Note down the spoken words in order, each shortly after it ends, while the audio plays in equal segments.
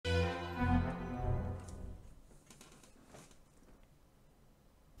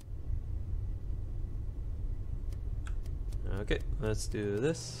Okay, let's do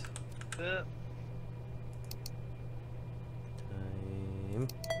this. Yeah. Time.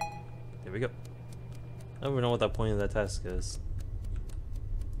 There we go. I don't even know what that point of that task is.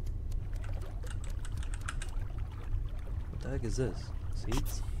 What the heck is this?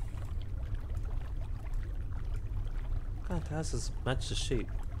 Seeds? What kind of task is match the shape?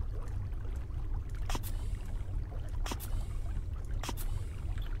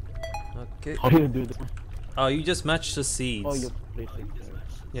 Okay. How do you do that? Oh, you just match the seeds. Oh, you place it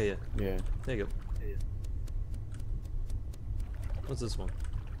there. Yeah. Yeah. There you go. What's this one?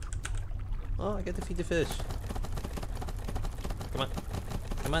 Oh, I get to feed the fish. Come on.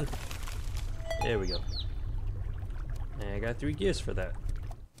 Come on. There we go. And I got 3 gears for that.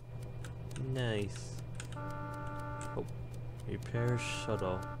 Nice. Oh. Repair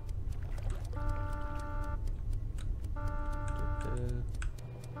shuttle.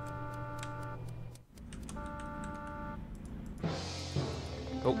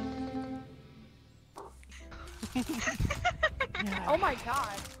 Oh. Oh my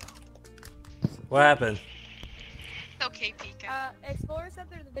god. What happened? Okay, Pika. Explorers said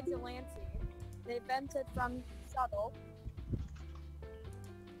they're the vigilante. They vented from shuttle.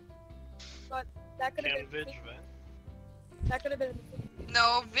 But that could have Can been. Vidge vent? That could have been.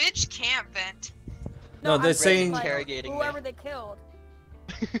 No, Vidge can't vent. No, they're I'm saying- interrogating me. whoever they killed.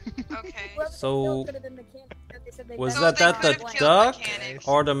 Okay. Whoever So- they killed could have been mechanic. They said they Was vented So that they the could've killed duck mechanic.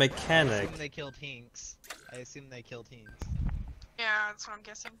 or the I mechanic? assume they killed Thankz. I assume they killed Thankz. Yeah, that's what I'm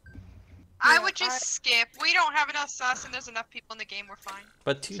guessing. I Yeah, would just skip. We don't have enough sus and there's enough people in the game, we're fine.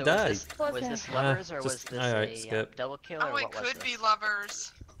 But 2 So died. was this lovers or was just- this alright, a skip. double kill or Oh, it what was could this? be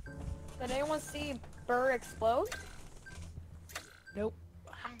lovers. Did anyone see Burr explode? Nope.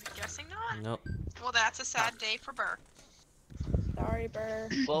 I'm guessing not. Nope. Well, that's a sad day for Burr. Sorry, Burr.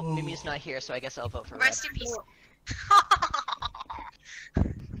 Well, Mimi's not here, so I guess I'll vote for Rest in peace.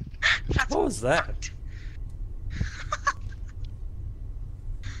 That's What was that?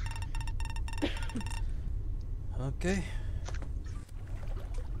 Okay.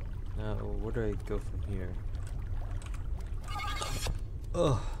 Now, where do I go from here?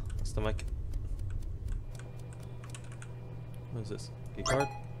 Oh, stomach. What is this? Key card?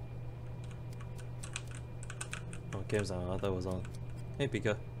 Oh, game's on. I thought it was on. Hey,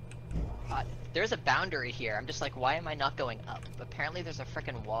 Pika. There's a boundary here. I'm just like, why am I not going up? Apparently there's a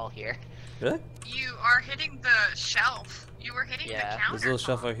frickin' wall here. Really? You are hitting the shelf. You were hitting Yeah. the counter. This little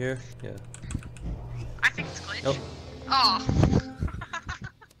shelf right here? Yeah. I think it's glitched. Nope. Oh.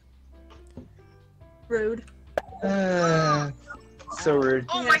 Rude. So rude.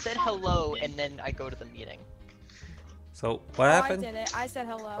 Oh I my said phone. hello and then I go to the meeting. So, what Oh, happened? I did it. I said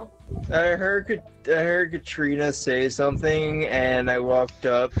hello. I heard Katrina say something, and I walked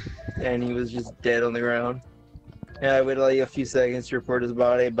up, and he was just dead on the ground. Yeah, I waited like a few seconds to report his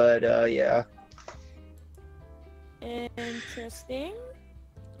body, but yeah. Interesting.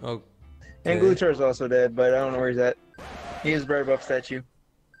 Oh. And Glutar's also dead, but I don't know where he's at. He is right above statue.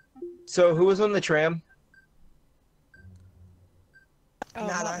 So who was on the tram? Oh,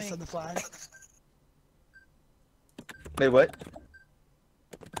 Not not us me. on the flag. Wait, what?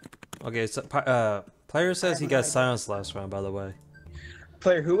 Okay, so player says he got silenced last round, by the way.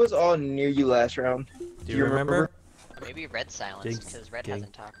 Player, who was all near you last round? Do you remember? Maybe Red silenced Jinx because Red gang.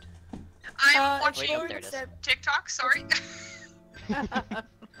 hasn't talked. I'm watching Wait, oh, there it is. TikTok, sorry.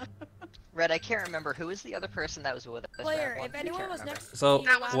 Red, I can't remember who was the other person that was with us. Player, Red? if anyone Can't was remember. next So, to you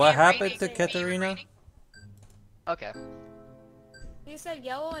That was last what me round, happened to raining. Katarina? Raining. Okay. you said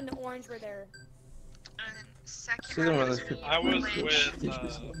yellow and orange were there. And then second She's the one round that's- was me I was and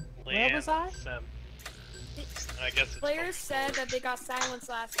with Where was I? Sam. I guess it's Players said that they got silenced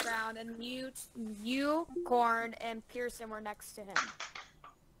last round, and you, Corn, and Pearson were next to him.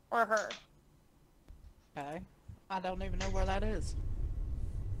 Or her. Okay. I don't even know where that is.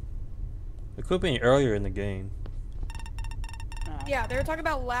 It could be earlier in the game. Yeah, they were talking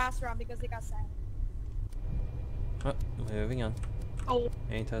about last round because they got silenced. Oh, moving on. Oh.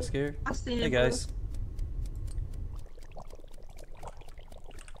 Any task here? I see Hey it, guys.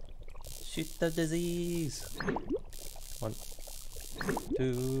 Shoot the disease. 1,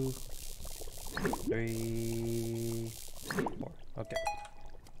 2, 3, 4. Okay.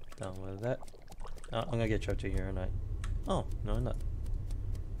 Done with that. Oh, I'm gonna get trapped in here, aren't I? Oh, no, I'm not.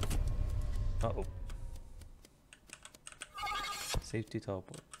 Uh-oh. Safety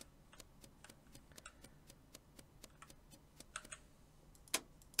teleport.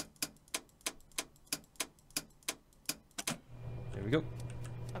 There we go.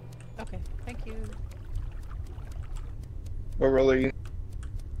 Okay, thank you. What role are you?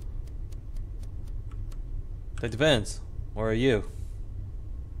 That depends. Where are you?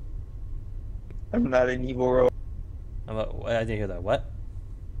 I'm not an evil role. I didn't hear that. What?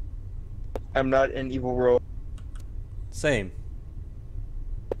 I'm not an evil role. Same.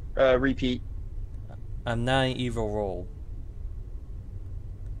 Repeat. I'm not an evil role.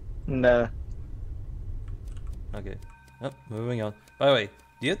 Nah. Okay. Oh, moving on. By the way,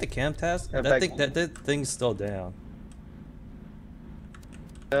 do you have the cam task? In That fact- thing, that thing's still down.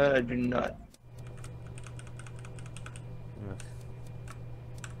 I do not. Ugh.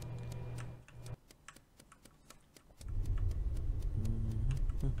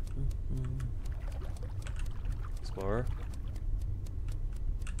 Explorer.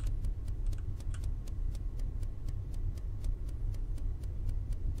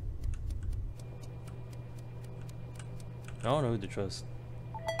 I don't know who to trust.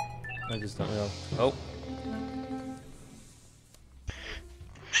 I just don't know. Oh,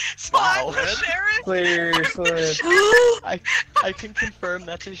 Spot Wow. the sheriff. Clear, clear. I can confirm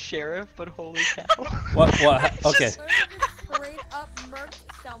that's a sheriff, but holy cow. what? Okay. Literally just straight up murked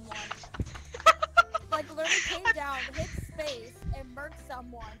someone. Like literally came down, hit space, and murked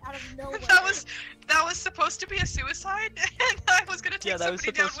someone out of nowhere. That was supposed to be a suicide, and I was gonna take Yeah, that was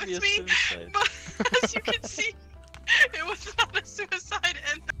somebody down supposed to with be a me. suicide. But as you can see, it was not a suicide,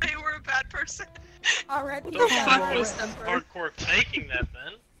 and they were a bad person. Already. So Yeah, fuck I was was- hardcore taking that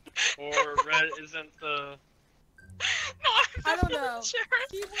then? Or Red isn't the... No, I don't the know. sheriff.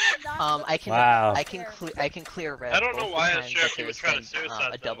 He would not I can Wow. I can clear red. I don't know both why the a times sheriff that would there's try to been, suicide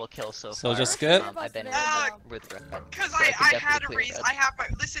a though. double kill so So far. just skip? I've been in Uh, with red. Because So I can I had definitely a clear reason. red. I have my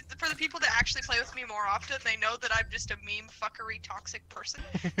listen for the people that actually play with me more often. They know that I'm just a meme fuckery toxic person.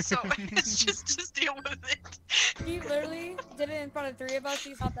 So it's just deal with it. He literally did it in front of 3 of us.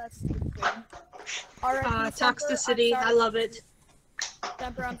 He's not that stupid. Alright, Toxicity, I love it.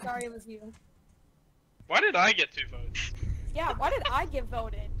 Temper, I'm sorry it was you. Why did I get 2 votes? Yeah, why did I get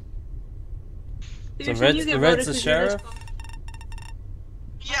voted? So Seriously, Red's, you get the Red's voted the 'cause you're sheriff?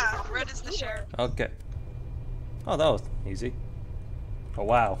 Yeah, red is the sheriff. Okay. Oh, that was easy. Oh,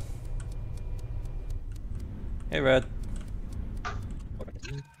 wow. Hey, Red.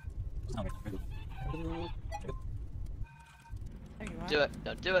 There you are. Do it.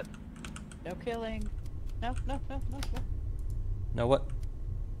 Don't do it. No killing. No, no, no, no, no. No, what?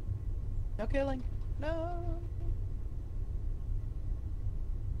 No killing. No.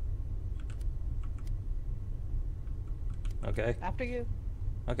 Okay. After you.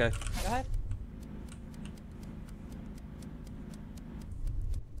 Okay. Go ahead.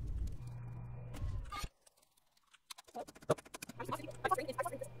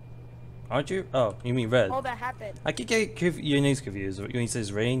 Aren't you? Oh, you mean Red. All that happened. I could get your name's confused. When he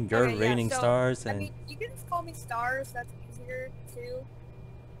says rain, you're Okay, yeah, raining so, stars, I and mean, you can just call me Stars. That's easier too.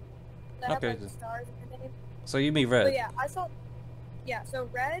 I have, Okay. like, stars in my name. so you mean But Red. yeah, I saw. Yeah, so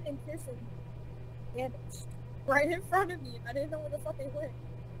Red and Pearson vanished right in front of me. I didn't know where the fuck they went.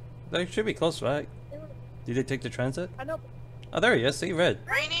 They should be close, right? They were, Did they take the transit? I know. Oh, there he is. See, Red.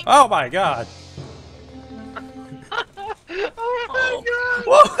 Raining. Oh my God! Oh my god!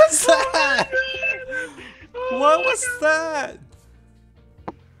 What was that? What was that?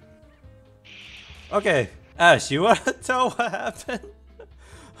 Okay, Ash, you wanna tell what happened?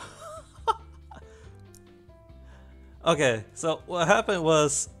 Okay, so what happened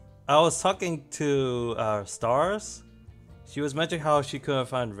was I was talking to Stars. She was mentioning how she couldn't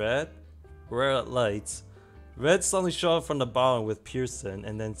find Red. We're at lights. Red suddenly showed up from the bottom with Pearson,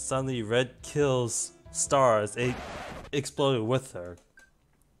 and then suddenly Red kills Stars. It exploded with her.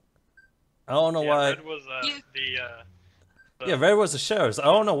 I don't know Yeah, why. Red was the Yeah, Red was the sheriff. So I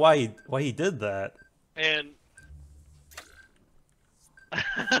don't know why he did that. and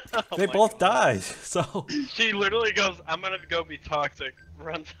Oh They my both God. died. So She literally goes, "I'm gonna go be toxic,"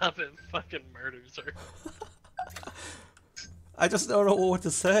 runs up and fucking murders her. I just don't know what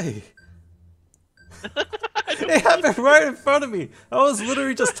to say. It happened right in front of me. I was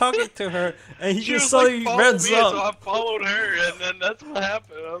literally just talking to her, and he She just was suddenly like, "Follow runs me," up. so I followed her, and then that's what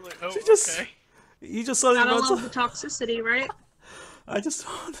happened. I was like, "Oh, She just- okay." He just suddenly Gotta runs love the up. toxicity, right? I just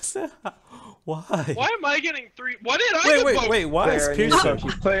don't understand why. Why am I getting 3? Why did I get voted? Wait. Why is Player, I need to Pearson? talk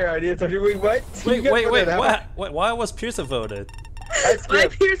to you. Player, I need to talk to you. Wait, what? You Wait. got voted out. What? Why was Pearson voted? I Bye,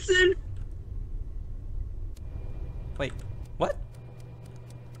 skipped. Pearson. Wait. What?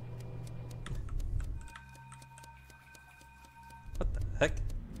 What the heck?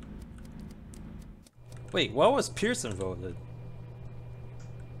 Wait. Why was Pearson voted?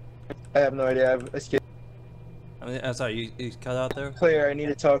 I have no idea. I skipped. I mean, I'm sorry. You cut out there. Player, I need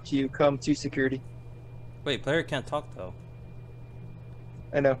to talk to you. Come to security. Wait. Player can't talk though.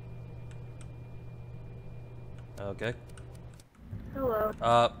 I know. Okay.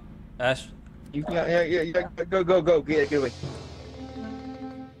 Hello. Ash. You go, get away.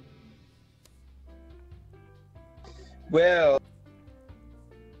 Well.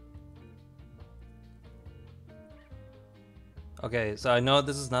 Okay, so I know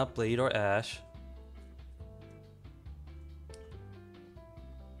this is not Blade or Ash.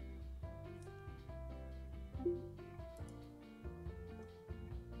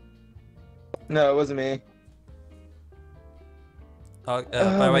 No, it wasn't me. By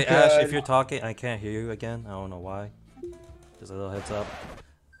the way, Ash, if you're talking, I can't hear you again. I don't know why. Just a little heads up.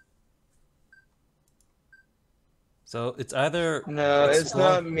 So it's either No, it's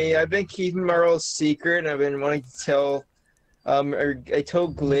not me. I've been keeping my real secret, and I've been wanting to tell. I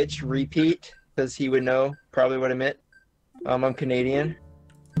told Glitch repeat because he would know probably what I meant. I'm Canadian,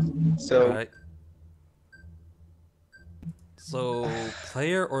 so. Right. So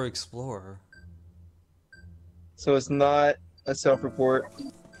player or explorer? So it's not a self-report.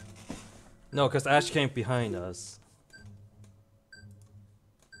 No, because Ash came behind us.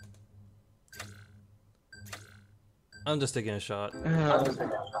 I'm just taking a shot.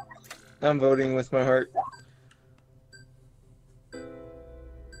 I'm voting with my heart.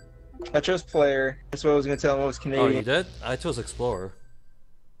 I chose player. That's what I was gonna tell him. I was Canadian. Oh, you did? I chose explorer.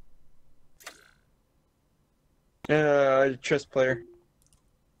 No, I chose player.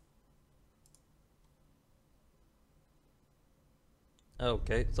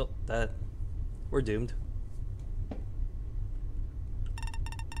 Okay, so that we're doomed.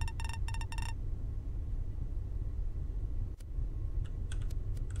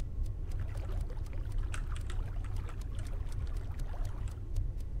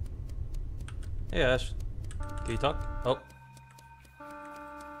 Hey Ash, can you talk? Oh,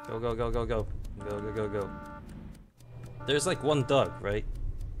 go. There's like one Doug, right?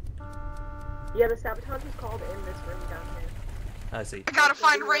 Yeah, the sabotage is called in this room down here. I see. I gotta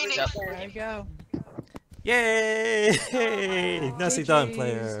find Rainy. There you go. Yay! Nicely done,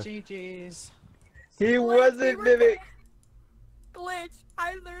 player. GG's. He wasn't Mimic. Glitch,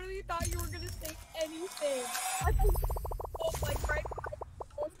 I literally thought you were gonna say anything. I thought, like, right,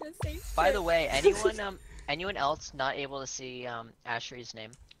 I was gonna say By shit. the way, anyone else not able to see Ashley's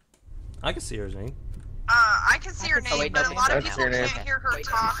name? I can see her name. I can see her name, wait, but no, a lot of I can see people her name. can't hear her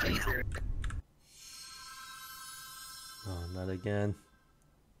talking. Oh, not again.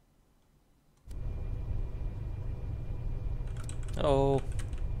 Oh.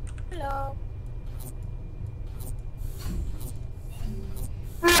 Hello.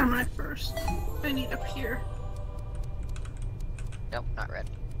 Where am I first? I need up here. Nope, not red.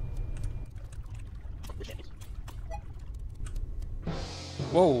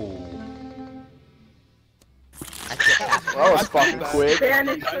 Whoa. I skipped half. That was fucking quick.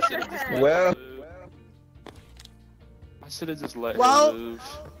 Vanish with the head. Well, I should have just let Well, her move.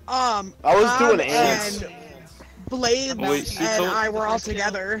 I was doing and ants. Blade Wait, she and told- I were all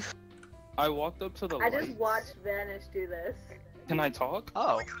together. I walked up to the I lights. just watched Vanish do this. Can I talk?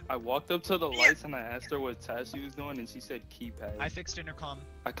 Oh, I walked up to the lights and I asked her what task she was doing, and she said keypad. I fixed intercom.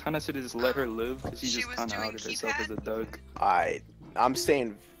 I kind of should have just let her live because she She just was kind of doing outed herself keypad? as a Doug. I'm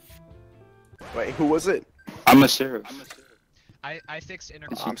saying. Wait, who was it? I'm a sheriff. I fixed And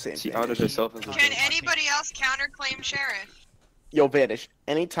intercom. I'm saying she Vanish. outed herself as a Can Doug. anybody else counterclaim sheriff? Yo, Vanish.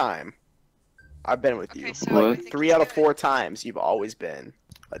 Anytime I've been with you, Okay, so What? I think 3 out of you 4 times you've always been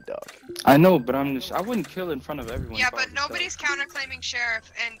a duck. I know, but I wouldn't kill in front of everyone. Yeah, if I but was a Doug. nobody's counterclaiming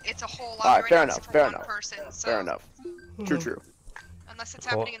sheriff, and it's a whole lot. Alright, right fair now, enough, except for fair one enough. Person, so Fair enough. True. Unless it's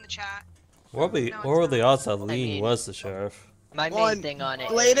happening in the chat. What were the odds that Lean was the sheriff? my main Well, thing on it.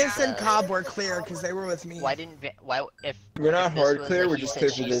 Gladys is, and Cobb were clear because they were with me. Why didn't if we're not if this hard was clear. a We're he just said, clear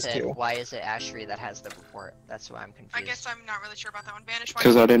for she this said, too. why is it Ashery that has the report? That's why I'm confused. I guess I'm not really sure about that one. Vanish.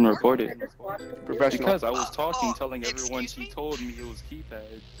 Because I didn't report I it. just watched him do Professional. Because I was talking, Oh, telling everyone excuse she me? told me it was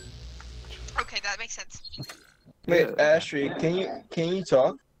keypad. Okay, that makes sense. wait, Yeah. Ashley, can you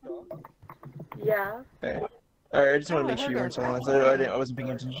talk? it. Yeah. Alright, I just want to make sure you weren't someone else. I wasn't paying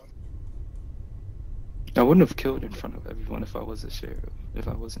attention. I wouldn't have killed in front of everyone if I was a sheriff. If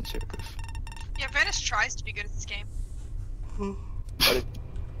I wasn't sheriff. Yeah, Vanish tries to be good at this game.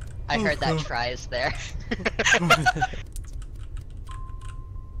 I heard that tries there.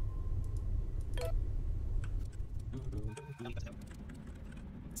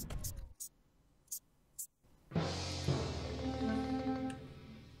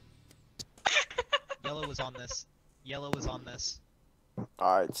 Yellow was on this. Yellow was on this.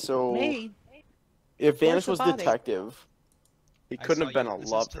 Alright, so Me? if Vanish Where's was the body? detective, he I couldn't saw have been you- a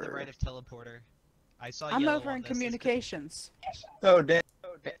this is to the lover. right of teleporter. I saw I'm yellow over on in this. communications. Oh damn.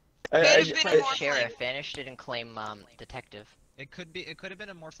 Vanish He been put more sheriff. claim. Vanish didn't claim detective. It could have been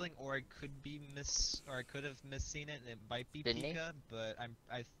a morphling, or it could have misseen it, and it might be Didn't he? Pika, but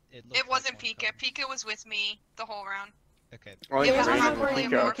it It wasn't Pika. Pika was with me the whole round. Okay. Only It was Rain and probably a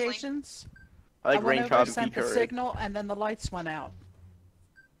Pika. morphling. Communications. I like I went Rain over, Cloud and sent the Pika. Right? signal, and then the lights went out.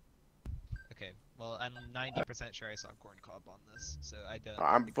 Okay. Well, I'm 90% sure I saw Corn Cob on this, so I don't.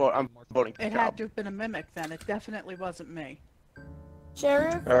 I'm voting It Pika. had to have been a mimic then. It definitely wasn't me.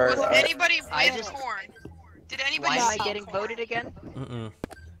 Sheriff? Or, Was anybody I with just- Corn? Did anybody Why am I see getting Corn? voted again?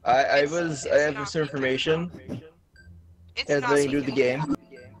 I It's have not some information. It's It has not nothing to do with the Pika. game.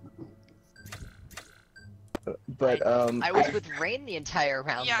 But I was with Rain the entire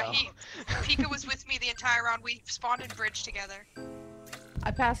round Yeah, though. Pika was with me the entire round. We spawned in bridge together.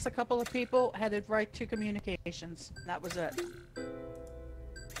 I passed a couple of people, headed right to communications. That was it.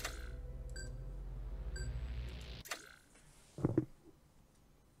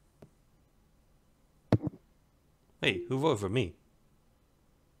 Hey, who voted for me?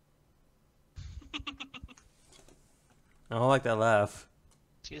 I don't like that laugh.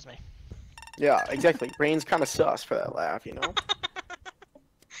 Excuse me. Yeah, exactly. Rain's kind of sus for that laugh, you know.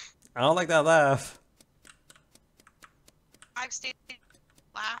 I don't like that laugh. I've stayed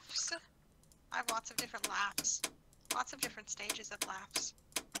laughs. I have lots of different laughs. Lots of different stages of laughs.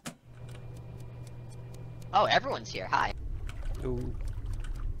 Oh, everyone's here. Hi. Ooh.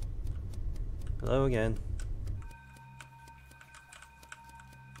 Hello again.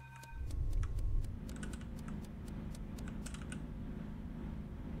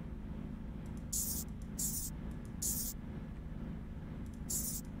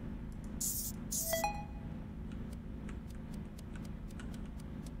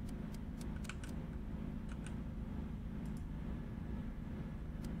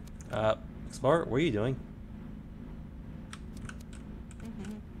 Smart, what are you doing?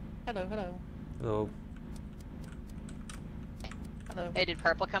 Hello, hello. Hello. Hello. Hey, did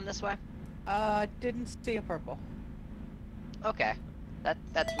purple come this way? Didn't see a purple. Okay.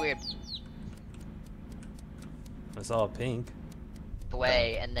 That's weird. I saw a pink.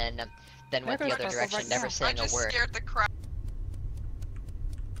 Way and then went the goes other purple direction, right never now. saying I just a word. scared the crap.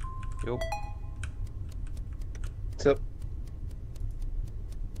 Yup. so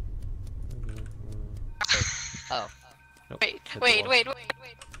Oh. Nope. Wait, hit the wait, wall. wait.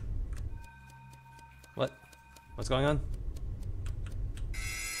 What? What's going on?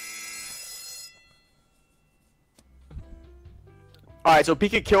 Alright, so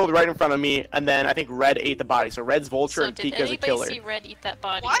Pika killed right in front of me, and then I think Red ate the body. So Red's Vulture So and did Pika's a killer. anybody see Red eat that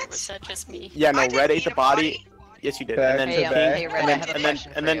body, What? or was that just me? Yeah, no, I didn't Red ate eat the a body. Yes, you did. Back And then Hey, to Pink, back. hey, Red, and I then have a and then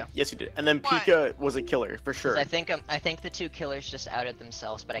question and for then you. yes, you did. And then What? Pika was a killer for 'Cause sure. I think the two killers just outed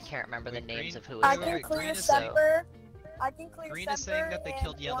themselves, but I can't remember the Wait, names Green? of who I it Wait, can wait, was. clear Green is Semper. I can clear Green is saying Semper that they and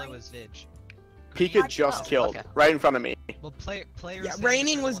killed Yellow White. as Vidge. Pika just Oh, killed okay. right in front of me. Well, players. Yeah, saying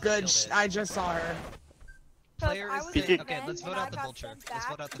Raining that was they're the good. one who killed I just saw her. Player I is was saying, Pika- okay, let's vote and out I the got vulture. sent Let's back.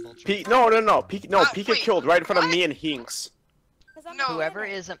 vote out the vulture. Pika, no, Pika Wait, killed right in front of what? me and Hinks. 'Cause I'm No. a Whoever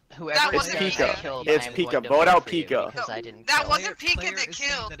mimic. is It's wasn't saying Pika. I killed, It's I am Pika. going to Vote out for you Pika. because No, I didn't that kill. wasn't Player Pika that is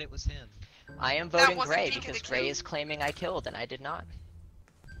saying killed. that it was him. I am That voting wasn't Gray Pika because that Gray killed. is claiming I killed and I did not.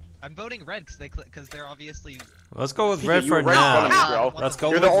 I'm voting Red because they're obviously. Let's go with Pika, Red you for were right in front of now. me, bro. Let's go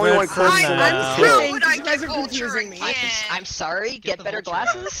You're with the only Red one for close now. enough to How kill. would I You guys get are vulture confusing me. again? I'm sorry, Get get the better vulture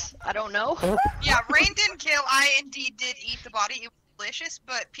out. glasses? I don't know. Yeah, Rain didn't kill. I indeed did eat the body. It was delicious,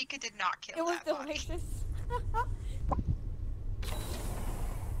 but Pika did not kill It was that body. delicious.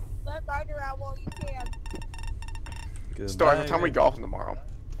 Let Ryder out while you can. Stars, what time are we Red. golfing tomorrow?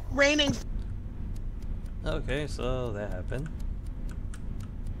 Raining. Okay, so that happened.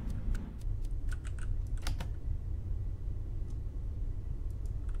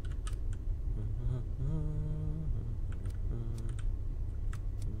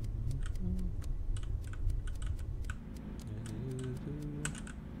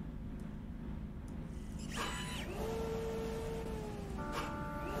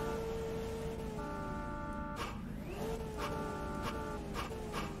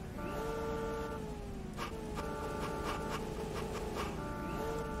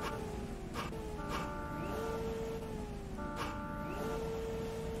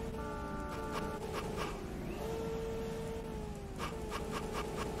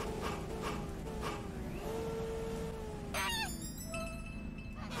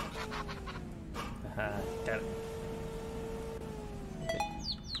 Got it. Okay.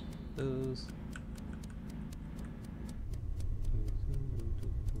 Those.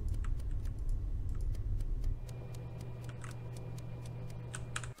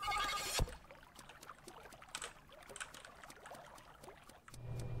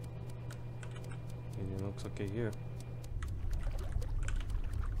 It looks okay here.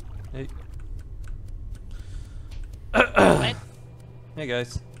 Hey. What? Hey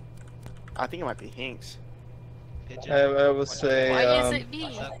guys. I think it might be Hinks. I will say. Why is it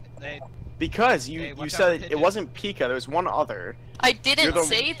me? Because Hey, you watch out said for it Pigeon. wasn't Pika. There was one other. I You're didn't the-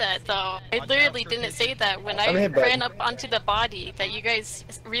 say that though. I Watch literally out for didn't say Pigeon. that. When I'm I hit, bud. ran up onto the body that you guys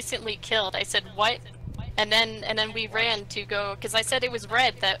recently killed, I said what? And then we ran to go because I said it was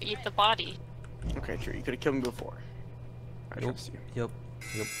Red that ate the body. Okay, true. You could have killed me before. I Yep. trust you. Yep.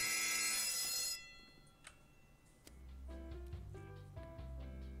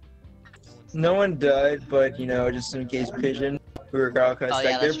 No one died, but you know, just in case Pigeon, we were all kind of Oh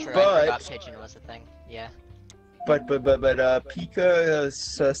yeah, stuck that's there. true. I But forgot Pigeon was a thing. Yeah. Pika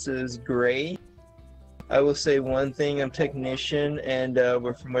susses Gray. I will say one thing. I'm technician, and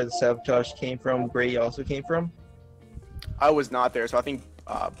we're from where the sabotage came from. Gray also came from. I was not there, so I think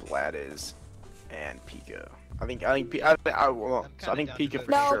Vlad is, and Pika. I think Pika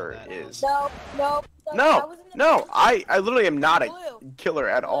for No. sure is. No. No, I literally am not a killer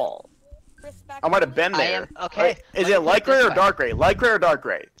at all. I might have been I there. am okay. Is let it me put light gray this or way. dark gray? Light gray or dark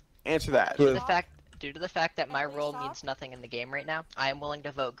gray? Answer that. Blue. Due to the fact that my role means nothing in the game right now, I am willing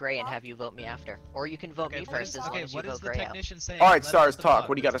to vote Gray and have you vote me after. Or you can vote me first as long as you what is vote the Gray out. technician saying? All right, Let us Stars, know the talk. bug.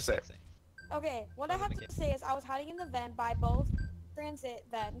 What do you got to What's the say? bug saying? Okay, what I have to say is I was hiding in the vent by both transit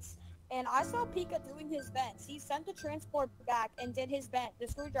vents, and I saw Pika doing his vents. He sent the transport back and did his vent, the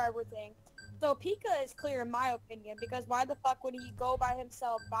screwdriver thing. So Pika is clear in my opinion, because why the fuck would he go by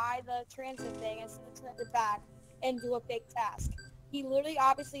himself by the transit thing and send the transit back and do a fake task? He literally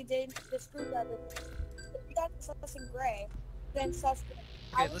obviously did the screwdriver thing. If you guys are sussing Gray, then sus Gray.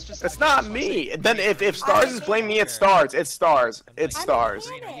 Okay, let's just. It's not me. Then if Stars is blaming me, it's Stars. It's Stars. It's Stars.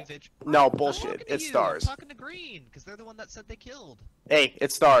 Green, are you vig- No I'm bullshit. talking to It's you. Stars. I'm talking to Green, because they're the one that said they killed. Hey,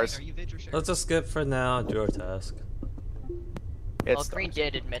 it's Green, Stars. are you vig or sheriff? Let's just skip for now and do our task. Well, It's Green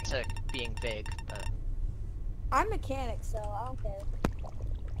Stars. did admit to being big, but I'm mechanic, so I don't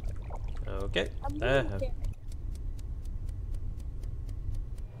care. Okay. I'm really mechanic.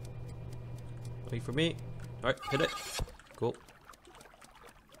 Wait for me. Alright, hit it. Cool.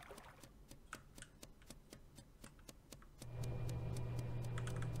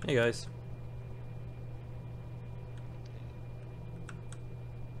 Hey guys.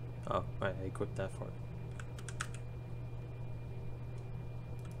 Oh, right, I equipped that for it.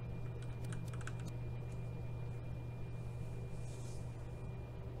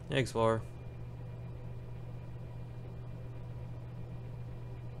 Hey, Explorer.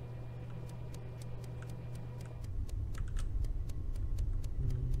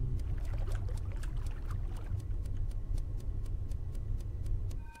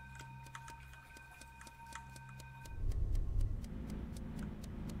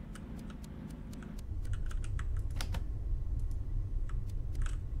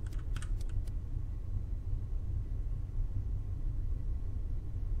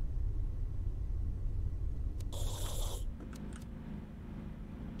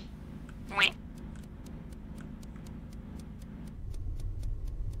 Wait.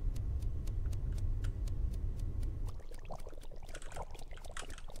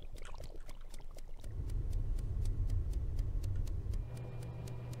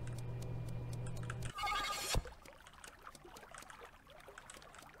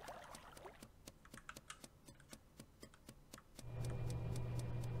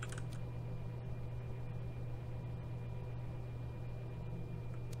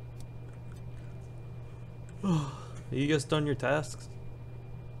 You guys done your tasks?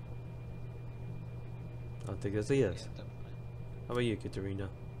 I think that's a yes. Yeah, definitely. How about you, Katerina?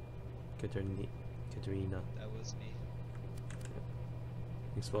 Katerina. That was me.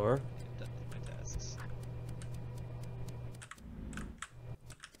 Explorer? I've done my tasks.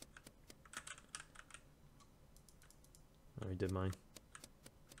 I already did mine.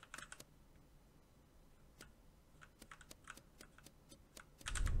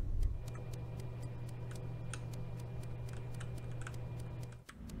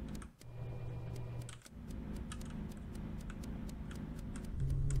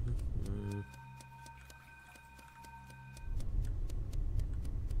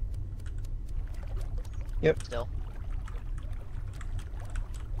 Yep. still.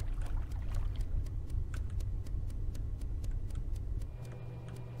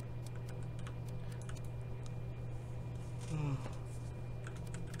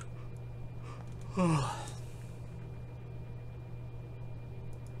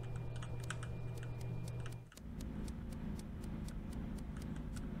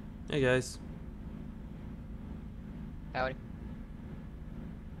 Hey guys. Howdy.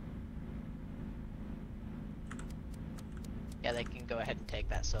 Yeah, they can go ahead and take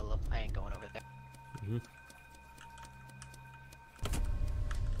that solo. I ain't going over there.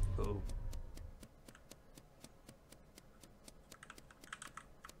 Oh.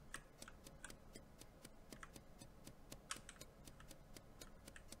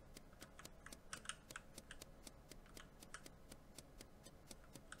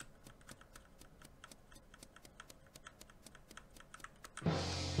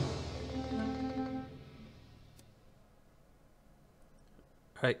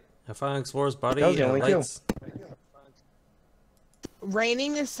 Right, I found Explorer's body That was the and only kill. lights.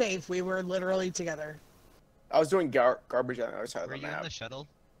 Raining is safe. We were literally together. I was doing garbage on the other side of Were the you in map. the shuttle?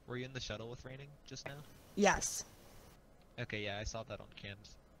 Were you in the shuttle with raining just now? Yes. Okay, yeah, I saw that on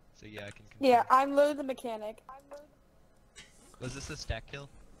cams. So yeah, I can confirm. Yeah, I'm literally the mechanic. Was this a stack kill?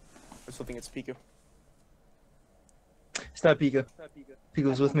 I still think it's Pika. It's not Pika. Pika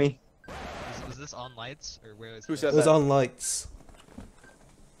was with me. Was this on lights or where was Who this? said It was that? on lights.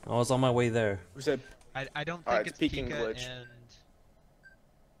 I was on my way there. Who said? I don't think Alright, it's peeking Pika glitch. and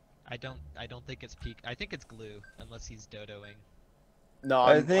I don't think it's Pika. I think it's Glue unless he's dodoing. No,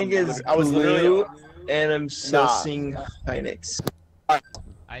 I think it's I was literally Blue, and I'm sussing Hynix.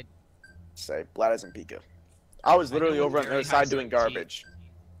 I say Vlad isn't Pika. I was literally know over on the other side doing garbage.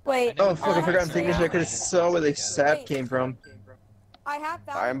 Wait. Oh fuck! I forgot I'm taking shit. I could have saw where the sap came from. I have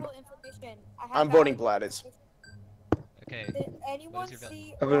valuable information. I'm voting Vlad is. Okay. Did anyone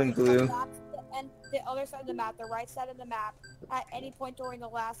see I'm voting Glue. and the other side of the map, the right side of the map, at any point during the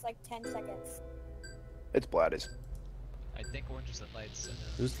last like 10 seconds? It's Vlad is. I think orange is at lights. So no.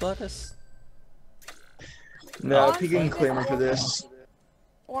 Who's Gladys? No, Honestly, Pika can this claim her for orange- this.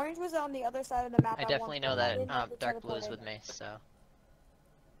 Orange was on the other side of the map. I at definitely one know point. I that didn't know if it Dark Blue is teleported. with me, so.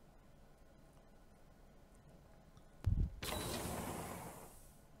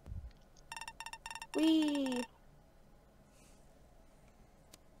 Wee.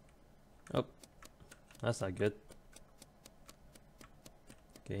 Oh, that's not good.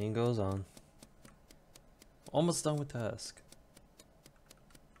 Game goes on. Almost done with task.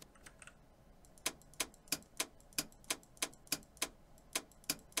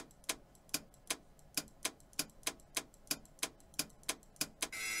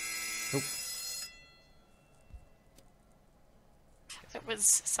 Nope. It was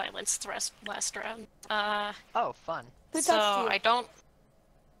silenced last round. Oh, fun. Who So touched you? I don't.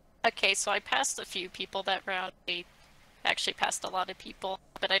 Okay, so I passed a few people that round. I actually passed a lot of people,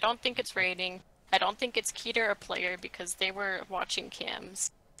 but I don't think it's raining. I don't think it's Keter or Player because they were watching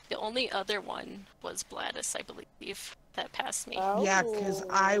cams. The only other one was Bladis, I believe, that passed me. Yeah, because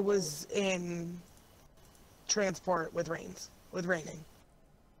I was in transport with raining.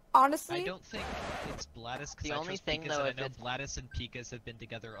 Honestly, I don't think it's Bladis. The only thing, though, I if know it's- Bladis and Pikas have been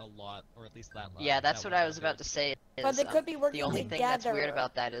together a lot, or at least that long. Yeah, that's what I was about to say. But they could be working the only thing that's weird together.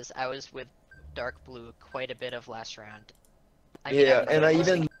 about that is I was with Dark Blue quite a bit of last round. Yeah, and I was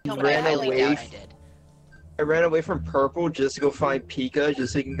even killed, but I ran highly away. doubt I did. I ran away from Purple just to go find Pika,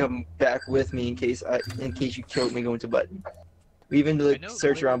 just so he can come back with me in case you killed me going to Button. We even did I like know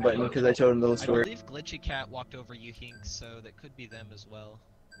search around Button because I told him the whole I story. believe GlitchiCat walked over you, Hink, so that could be them as well.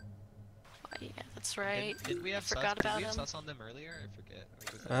 Yeah, that's right. Did we have forgot sus? about Did we have him. sus on them earlier? I forget.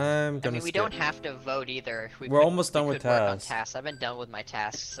 Or was that- I'm I gonna mean, we skip. don't have to vote either. We're almost done with work on tasks. tasks. I've been done with my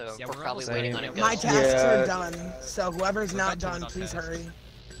tasks, so Yeah, we're we're probably almost waiting done. on a My ghost. tasks Yeah. are done, so whoever's We're not done done, on please tasks. hurry.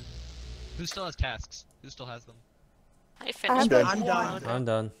 Who still has tasks? Who still has them? I finished. done. I'm done. I'm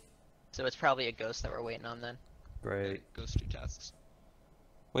done. So it's probably a ghost that we're waiting on then. Great. Ghost do tasks.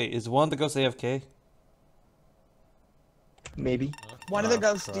 Wait, is one the ghost AFK? Maybe. One of the Oh,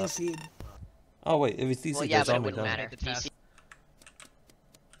 ghosts crap. DC'd. Oh wait, if it's DC, Well, yeah, there's but it only wouldn't done. matter. The task. DC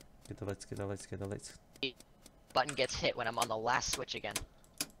Get the lights, get the lights, get the lights. button gets hit when I'm on the last switch again.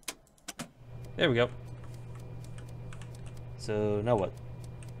 There we go. So now what?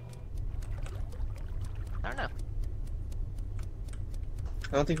 I don't know.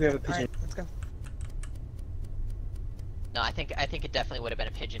 I don't think we have a All pigeon. right, let's go. No, I think it definitely would have been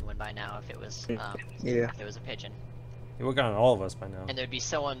a pigeon win by now if it was Yeah. if it was a pigeon. You're working on all of us by now. And there'd be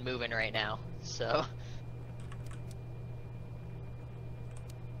someone moving right now. So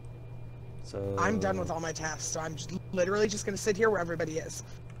So I'm done with all my tasks, so I'm literally just gonna sit here where everybody is.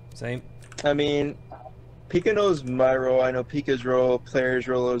 Same. I mean, Pika knows my role. I know Pika's role. Player's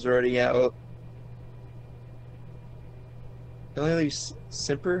role is already out. The only leaves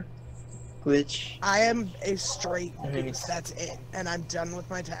Simper, Glitch. I am a straight Mhm. goose, that's it, and I'm done with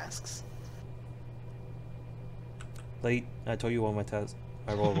my tasks. Late. I told you what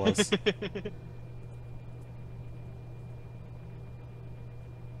my role was.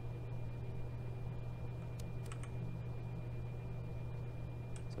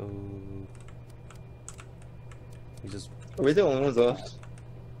 Oh. We just. Are we the only ones left?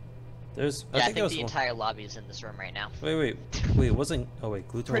 There's. Yeah, I think there was the one. entire lobby is in this room right now. Wait, wasn't. Oh wait,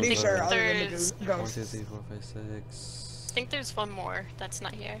 Gluten Pretty was sure there. other than the There's- ghosts. 1, 2, 3, 4, 5, 6. I think there's one more that's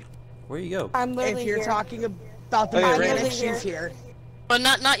not here. Where you go? I'm literally If you're here. talking about the Oh, yeah, mechanic, Rainy. she's here. Well,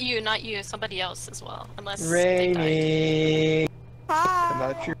 not you, somebody else as well. Unless they died. Rainy. Hi. Come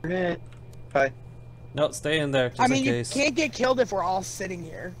out your vent. Hi. No, stay in there, just I mean, in you case. can't get killed if we're all sitting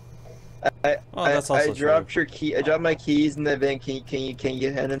here. Oh, that's also I dropped your key. I dropped my keys in the vent. Can you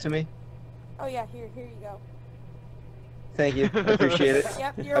get hand them to me? Oh yeah, here you go. Thank you. I appreciate it.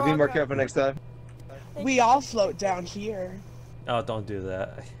 Yep, you're I'll be more welcome. careful next time. We all float down here. Oh, don't do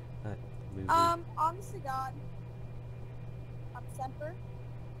that. Honest to God, I'm Semper.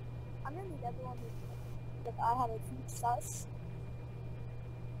 I'm gonna need everyone if I had a huge sus.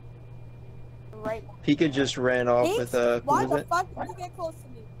 Right now. Pika just ran off Thanks? with Why who the was it? fuck did you get close to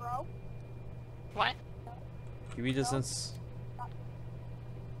me, bro? What? Give me distance.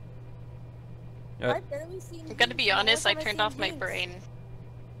 I barely seen. I'm gonna be honest, I turned off my brain.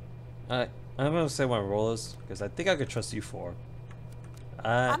 I'm gonna say my role is because I think I could trust you 4.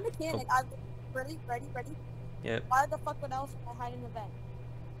 I'm mechanic. I'm ready. Yep. Why the fuck would else would I hide in the vent?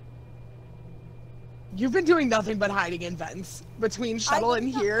 You've been doing nothing but hiding in vents. Between shuttle and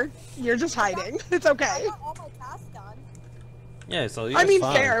here, you're just hiding. It's okay. I got all my tasks done. Yeah, so you're I mean,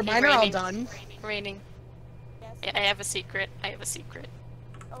 fine. fair. Mine are all Raining. done. Raining. Yes. I have a secret. I have a secret.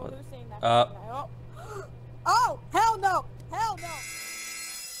 Oh, who's saying that? Uh, Oh, hell no! Hell no!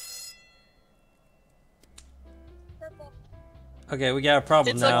 Purple. Okay, we got a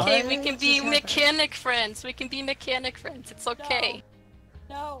problem It's now. okay, we can be mechanic friends. We can be mechanic friends. It's okay.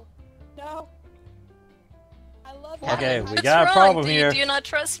 No. I love you. Okay, we What's got a wrong? problem Do here. you not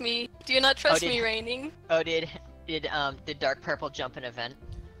trust me? Do you not trust did- me, Raining? Oh, did Dark Purple jump an event?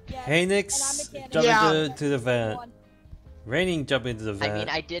 Yes. Haynix And I'm jump Yeah. into the vent. Raining jump into the vent. I mean,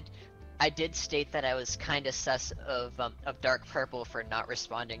 I did state that I was kind of sus of Dark Purple for not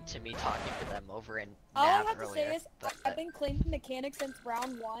responding to me talking to them over in All I Nav have to earlier. say is, I've been claiming mechanic since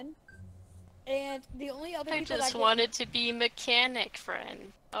round 1, and the only other I people just that wanted to be mechanic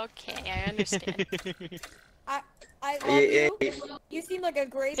friend. Okay, I understand. I love you. You seem like a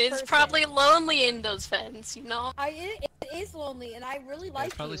great person. It's probably lonely in those vents, you know? It is lonely, and I really like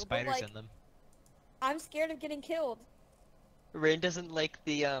There's probably you, spiders but like, in them. I'm scared of getting killed. Rain doesn't like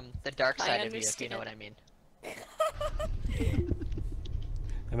the dark I side of you, if you know understand. what I mean.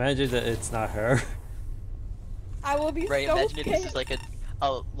 Imagine that it's not her. I will be Right, so imagine if this scared. is like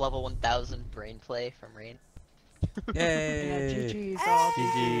a level 1000 brain play from Rain. Yay! GG's.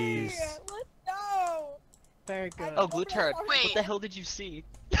 Hey, GG's. let's go. Very good. Oh, Glutard, what Wait. the hell did you see?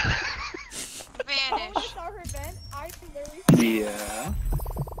 Oh, I Vanish. saw her vent. I literally. Yeah.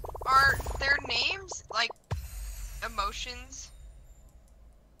 Are their names like emotions?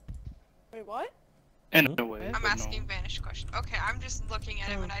 Wait, what? In a way. I'm but asking Vanish a question. Okay, I'm just looking at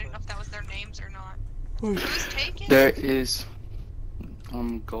him and I didn't know if that was their names or not. no. Who's taken? There is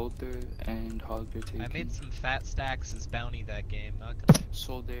Golder and Hogger taken. I made some fat stacks as bounty that game, not gonna.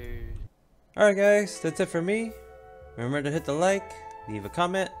 So there. Alright guys, that's it for me. Remember to hit the like, leave a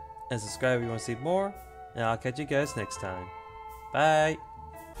comment, and subscribe if you want to see more. And I'll catch you guys next time. Bye!